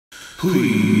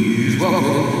Please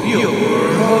welcome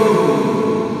your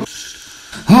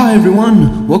host. Hi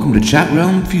everyone, welcome to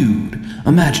Chatrealm Feud.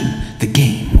 Imagine the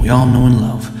game we all know and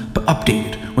love, but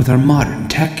updated with our modern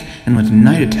tech and with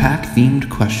night attack themed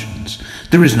questions.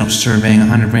 There is no surveying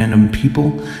 100 random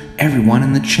people, everyone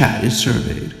in the chat is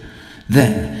surveyed.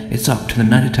 Then it's up to the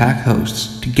night attack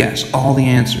hosts to guess all the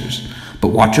answers, but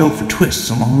watch out for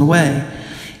twists along the way.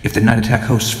 If the night attack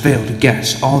hosts fail to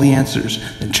guess all the answers,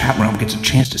 then Chatrealm gets a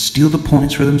chance to steal the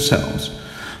points for themselves.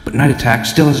 But night attack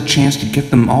still has a chance to get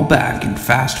them all back in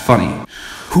Fast Funny.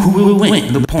 Who will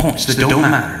win the points that don't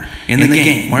matter in the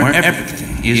game where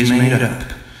everything is made up?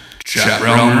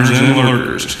 Chatrealmers and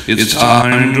lurkers, it's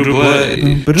time to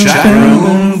play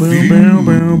Chatrealm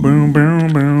Feud.